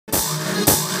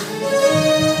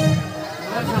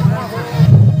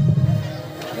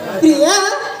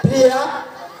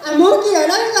गया मोटी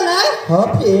अलग कलर हाँ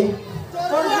पे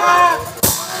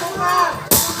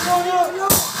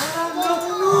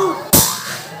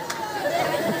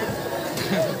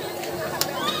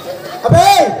अबे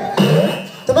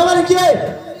तुम्हारा क्या है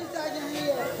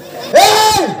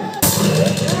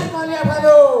मालिया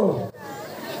भालो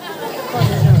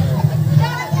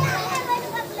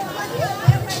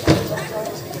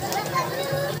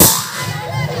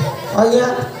आ गया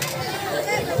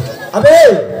अबे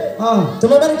हाँ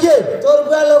तुम्हारा क्या है तोर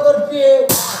बुआ लोग पिए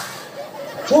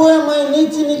हुए मैं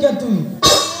नीचे नहीं क्या तू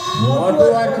मोटू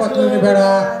पतलू नहीं बेड़ा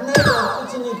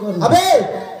कुछ नहीं कर अबे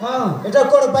हाँ এটা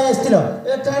কোন পাই আসছিল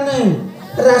এটা নাই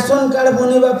রাশন কার্ড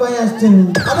বনিবা পাই আসছেন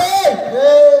আবে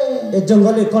এ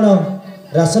জঙ্গলে কোন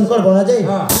রাশন কার্ড বনা যায়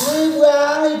হ্যাঁ नहीं बुआ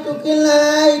ई टुकिल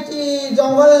নাই ই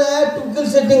জঙ্গল না টুকিল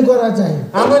সেটিং করা যায়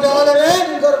আমি জঙ্গল রে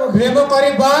প্রেম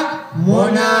করিবা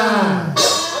মোনা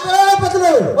আবে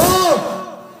পতলু ও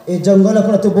এ জঙ্গল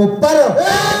কোন তো বোপার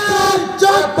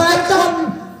चुप एकदम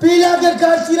पीला के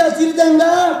घर सिरा सिर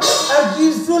देंगा और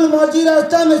गिरसुल मौजी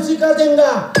रास्ता में सिखा देंगा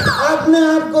अपने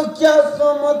आप को क्या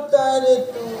समझता है रे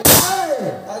तू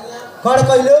কোন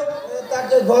কইলো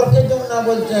ताके घर के जो ना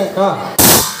बोलते हैं हां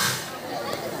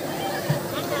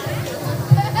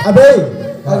अबे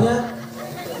आज्ञा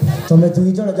তুমি দুই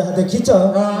জন যাহা দেখিছ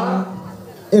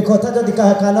এ কথা যদি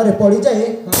কাহা কাନରେ পড়ি যায়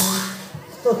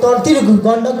তো তর্তির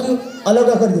গন্ডকি अलग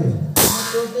कर देबे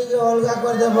टोटी के अलगा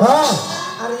कर देबो हां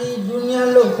अरे दुनिया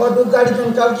लोग फोटो गाड़ी तुम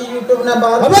काल की यूट्यूब ना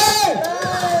बाहर अबे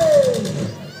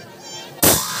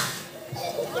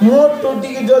मोट टोटी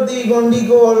की जदी गंडी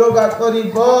को अलगा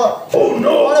करिबो ओ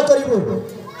नो कोन करिबो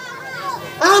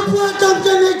आप वो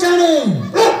चमचे नहीं जाने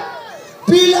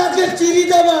पीला के चिरी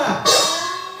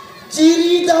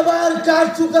दबा और काट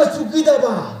चुका सुकी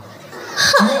दबा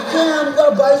लेकिन हमका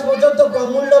 22 बजे तो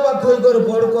कमूल दबा खोल कर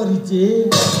बड़ करिचे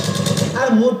और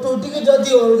मोटोटी के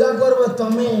जदी अलगा करबो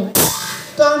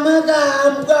तमे का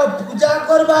हमका पूजा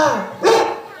करबा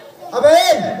अबे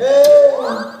ए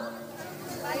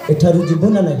एठारु जीव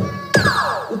ना नहीं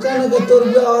उठाने के तोर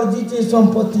बुआ अर्जी चे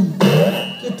संपत्ति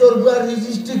कि तोर बुआ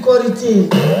रजिस्ट्री करिचे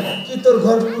कि तोर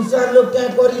घर पुसार लोग क्या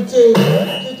करिचे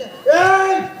ए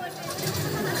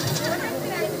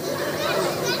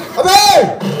अबे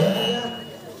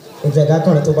ए जगह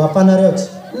कोन तो बापा नारे अछि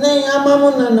नहीं आ मामू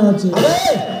नाना अछि अबे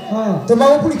हां तो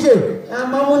मामू पुड़ी के आ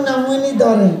मामू ना मुनी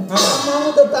धरे आ मामू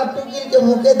तो ताटू गिर के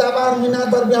मुके दबार मिना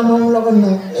धर बिया मामू लगन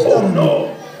ना नहीं धरे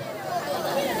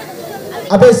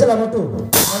अबे सला मोटू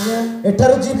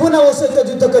एठारु जीव ना ओ सहित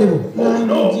युद्ध करिवो नहीं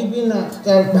जीवी ना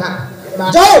चल भाग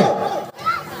जाओ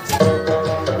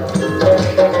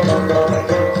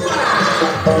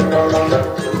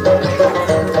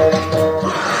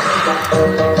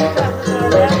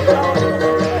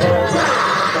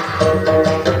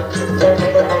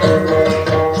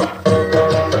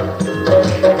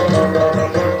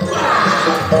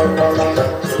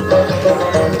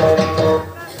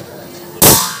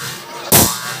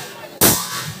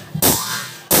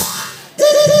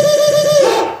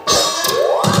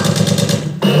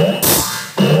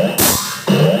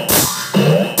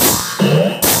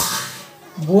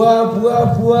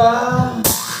बुआ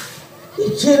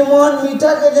खीरमोहन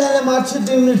मीठा के जाने माछी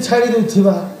 2 मिनट छाड़ी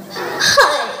दूथिबा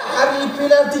अरे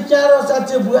पिलर थी क्या रस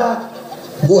আছে बुआ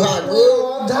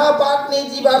अधा बात नहीं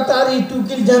जीवार तारी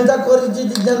टुकिल जनता करिছে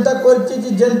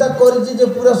যে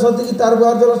पूरा सती की तार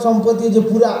बुआ जला संपत्ति जे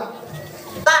पूरा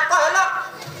ता कहलो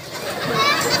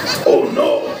ओ नो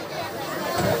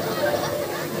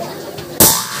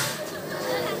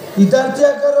इधर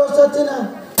क्या करो सच ना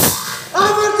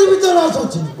আমার টিভি তো রস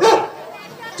আছে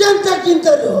কেনটা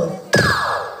কিনতে রস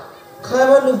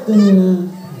খাবার লোক তুমি না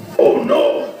ও নো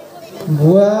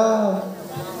বুয়া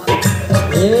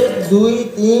 1 2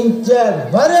 3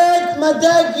 4 ভরত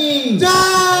মাতা কি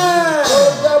জয়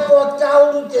ওটা পটকা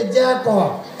উড়তে যা কো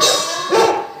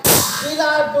পিলা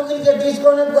টুকিল के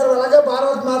डिस्कनेक्ट करवा लगे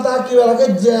भारत माता की लगे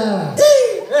जय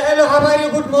hello how are you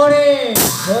good morning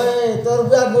हे तोर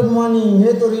बुआ गुड मॉर्निंग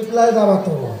हे तो रिप्लाई दावा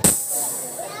तो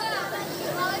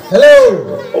Hello.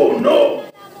 Oh no.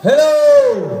 Hello.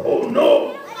 Oh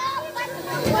no.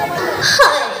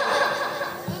 Hi.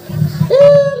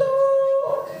 Hello.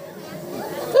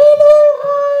 Hello.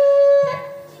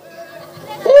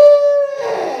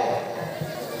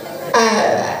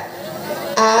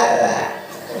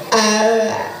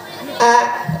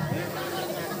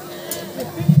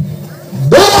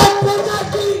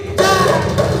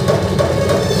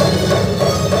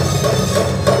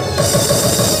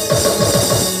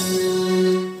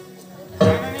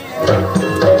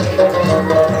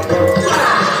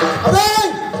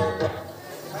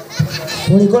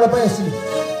 पुणी कोण पाय असली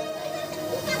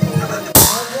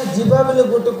जीव जीवा बेले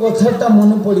गोटे कथाटा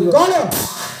मन पड़ी कौन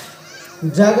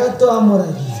जगह तो आमर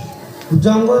आगे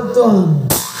जंगल तो आम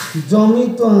जमी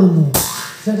तो आम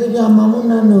सेठे भी हम मामू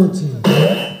नान अच्छे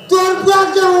तोर बुआ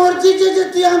के मर्जी जे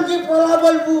तू हमके पला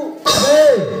बोलबू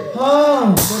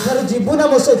हाँ तोथारे जीवू ना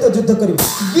मो सहित युद्ध करिबू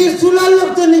गिरसुला लोग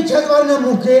तो नहीं खेदवा ना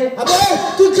मुखे अबे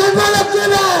तू खेदवा लोग के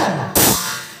बे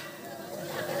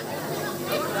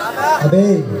अबे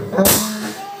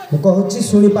मु कहूची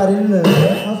सुनी पारिन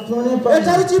सुने पर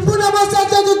एठारे जीवू ना मो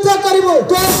सहित युद्ध करिबू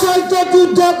तो सहित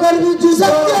युद्ध करबी तू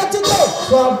शक्ति अछि तो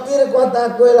शक्तिर कथा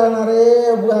कहला ना रे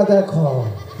बुआ देखो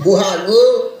बुआ गो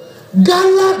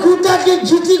गाला खुटा के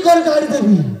खिची कर गाड़ी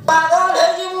देबी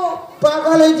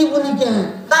पागल है जीवू नहीं क्या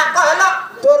ना कहला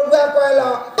तोर बुआ कहला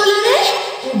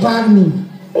तू भागनी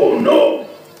ओह नो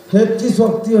हेती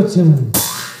शक्ति अछि मु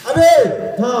अबे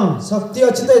हाँ शक्ति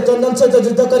अछि तो चंदन से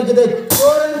युद्ध करके देख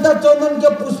तोरन तो चंदन के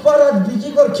पुष्पराज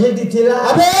बिकी कर खेती थिला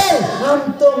अबे हम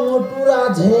तो मोटू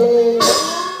राज है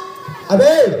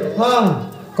अबे हाँ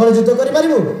कोन युद्ध करि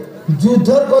मारिबू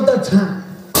युद्धर कथा छा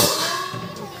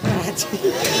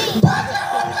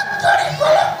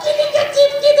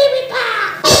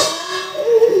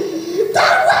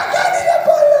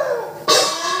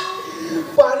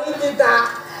पानी देता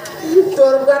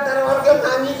तोर का तरवर के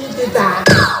मांगी जीता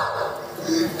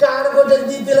कार गोटे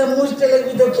दीतिला मुस्टले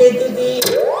भी तो खेती थी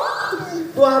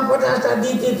तुआ पटासा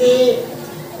दीती थी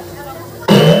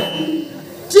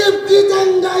चिपकी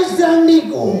दंगा सांडी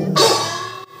को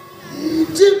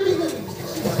चिपकी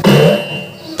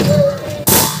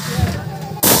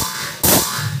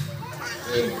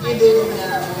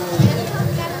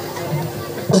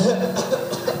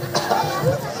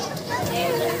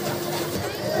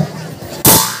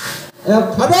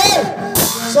अबे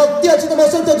शक्ति अछि तो मो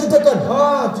सहित युद्ध कर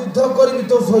हाँ युद्ध करबी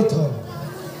तो सहित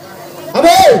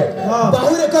अबे हाँ।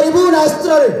 बाहुरे करिबू ना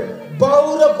अस्त्र रे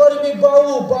बाहु रे करबी बाहु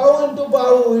into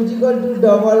Bahu is equal to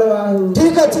double बाहु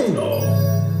ठीक अछि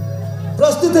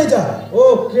प्रस्तुत है जा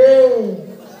ओके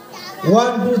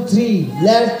 1 2 3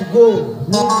 लेट्स गो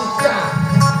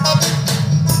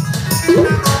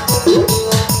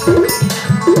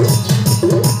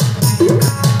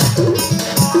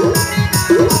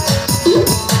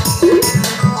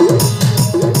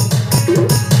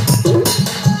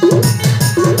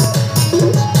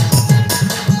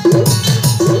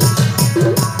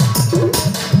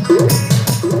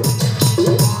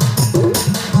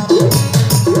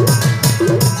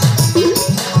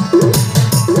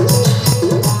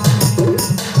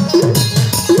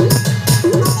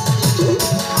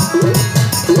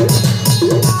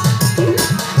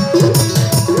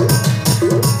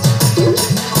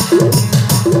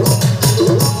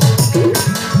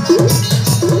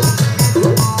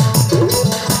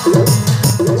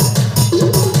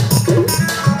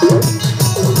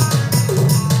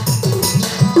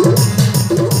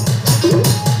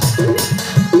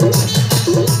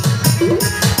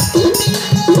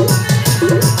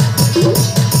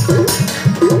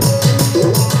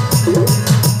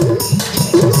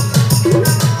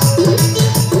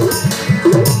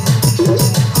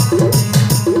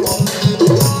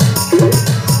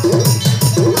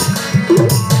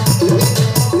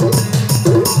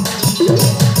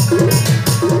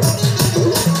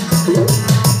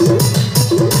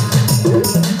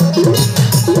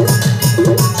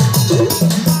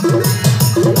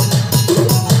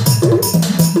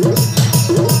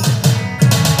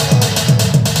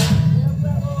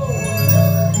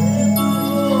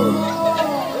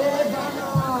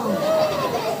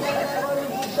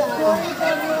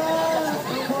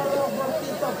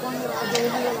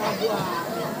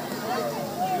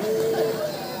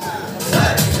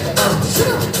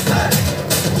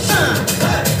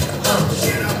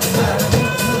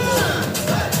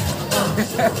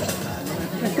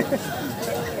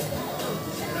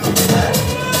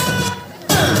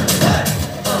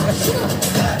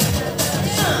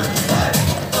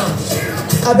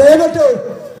अबे बेटो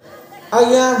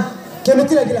आज्ञा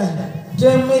केमिति लागिला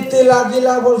केमिति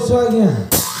लागिला बोलसो आज्ञा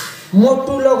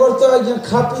मोटू लगोर तो आज्ञा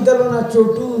खापी देलो ना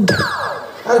चोटू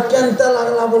और केंता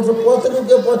लागला बोलसो पतलू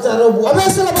के पचारो अबे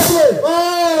साला बसले ओ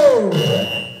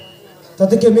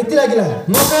तते केमिति लागिला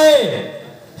मके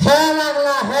है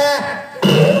लागला है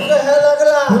के है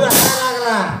लागला पूरा है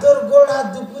लागला तोर गोड़ा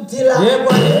दुखु थिला ये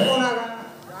बड़ी कोनागा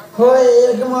होय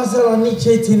एक मासला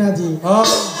नीचे थी ना जी हां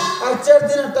और 4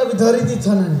 दिन तब धरी दी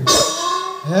छना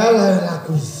है लागला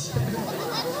कुछ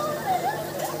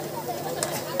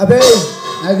अबे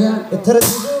आज्ञा एथर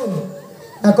जीवू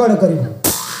ना कोन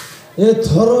करिबू ए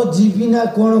थरो जीवी ना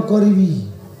कोन करबी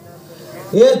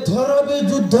ए थरो भी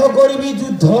युद्ध करबी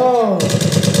युद्ध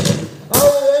आउ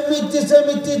एमिति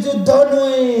सेमिति युद्ध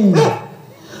नुए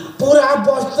पूरा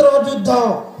वस्त्र युद्ध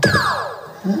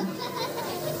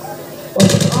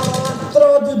अस्त्र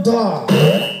युद्ध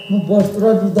मु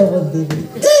वस्त्र युद्ध बोलती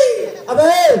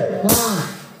अबे हाँ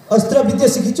अस्त्र विद्या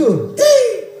शिखिचु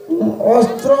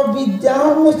अस्त्र विद्या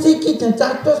मु शिखी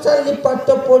चाटशाली पाठ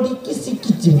पढ़ी कि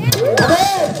शिखी अबे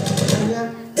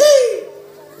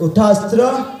उठा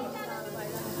अस्त्र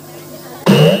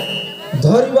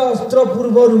धरिबा अस्त्र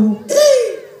पूर्वरु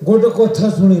गोटे कथा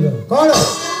शुणिल कौन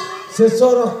शेष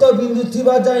रक्त बिंदु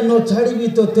थिबा जाय न छाड़ीबी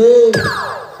तोते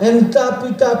एंता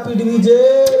पिटा पिडबी जे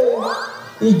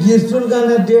ई गिरसुल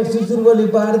गाना डेढ़ सुसुर बोली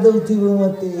बाढ़ दउथिबो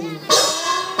मते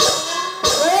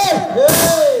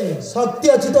शक्ति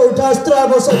अच्छी तो उठा अस्त्र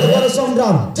आब सत्य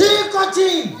संग्राम ठीक अछि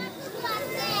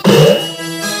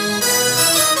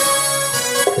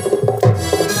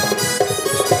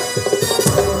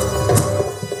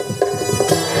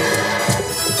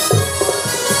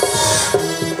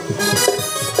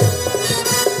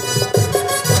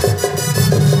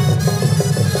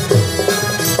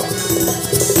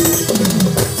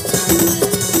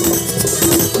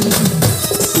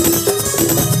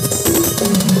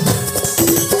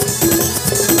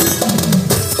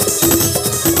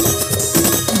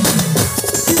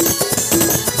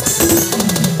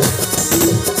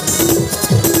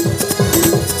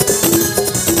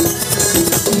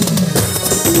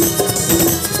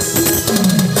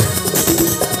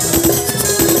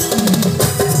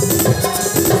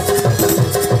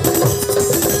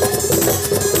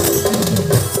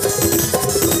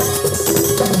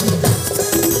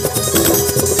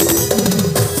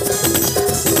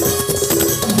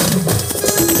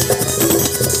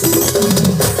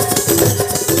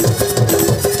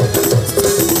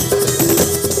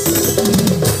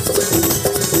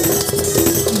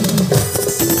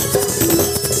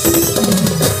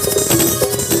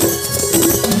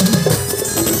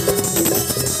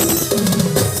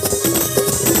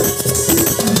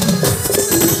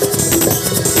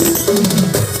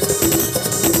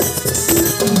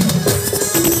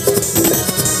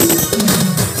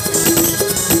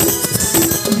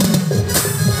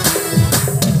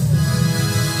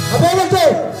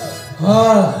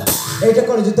एटा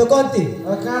कोन जुद्ध कोंती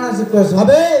काना से कहस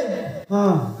अबे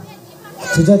हां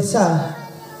तू जद सा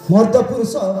मर्द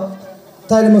पुरुष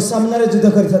ताले मो सामने रे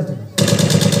युद्ध कर थांतु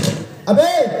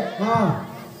अबे हां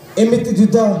एमिति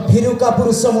युद्ध फिरु का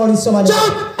पुरुष मणिष माने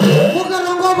चुप मोका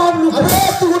रंग बाबलू अबे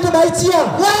तू गोटे बाइचिया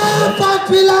पांच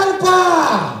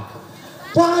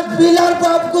पिलर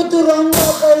बाप को तू रंग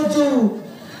कहू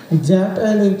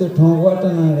जाटा ले तो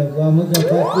ठोंगवाटा ना रे हम के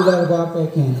पांच पिलर बाप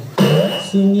के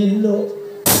सुनिल लो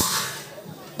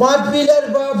पांच पिलर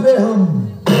बाप है हम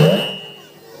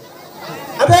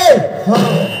अबे हां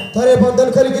थारे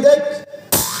बंधन खोली की देख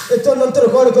ए चंदन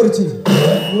कोन करूची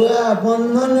बुआ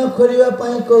बंधन खोलिबा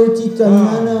पई कहूची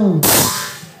चंदन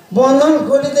बंधन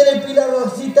खोली देले पिलर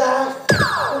रसीता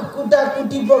कुटा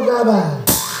कुटी पकाबा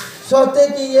सते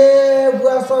कि ये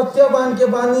बुआ सत्य बांध के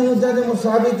बांधी न जाते मो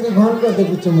सावित्री घन कर दे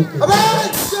कुछ मुके अबे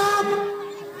चुप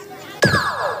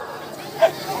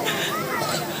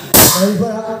भाई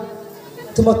बड़ा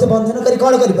तू मते बंधन करी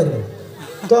कोन करी परबे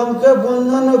तुमके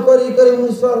बंधन करी करी मु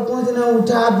सरपंच ने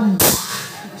उठाबी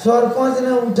सरपंच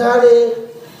ने उठाले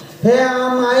हे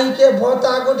हम आई के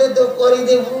भोता गोटे तो करी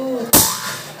देबू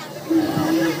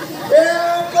ए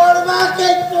पड़वा के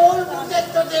टोल मुझे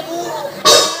तो देबू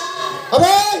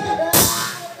अबे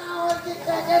और के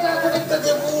कागज गोटे तो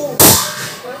देबू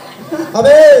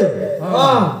अबे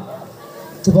हां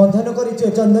तू बंधन करी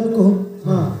चंदन को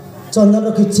हां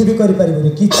चंदन किछि भी करी परिबे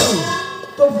किछि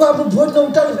तो बाबू भोट न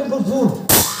उठाले पे भूर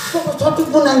तो छटू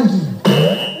बनाएंगी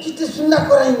कितने सुंदर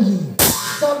कराएंगी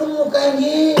साबुन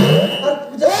मुकाएंगी और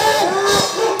पूजा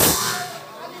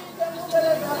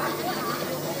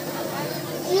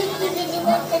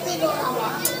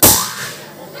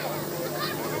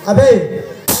अबे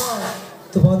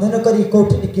तू बंधन करी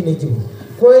कोठी निकी नहीं जीव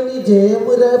कोई नहीं जे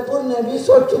मु रायपुर ने भी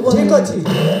सोचू ठीक अछि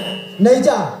नहीं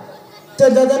जा ते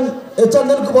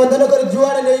चंदन को बंधन कर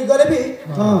जुआड़े नहीं गले भी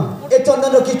हां ए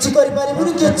चंदन किछि करी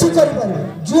परिबुनी किछि करी परिबे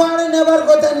जुआड़े नेबार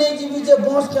कथा नहीं जीवी जे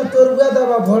बॉस के तोरबा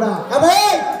दबा भोड़ा अबे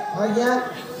आज्ञा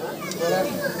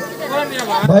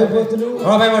भाई पतलू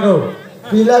हां भाई मटो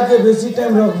पिला के बेसी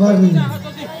टाइम रखबार नहीं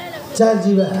चल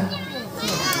जीवा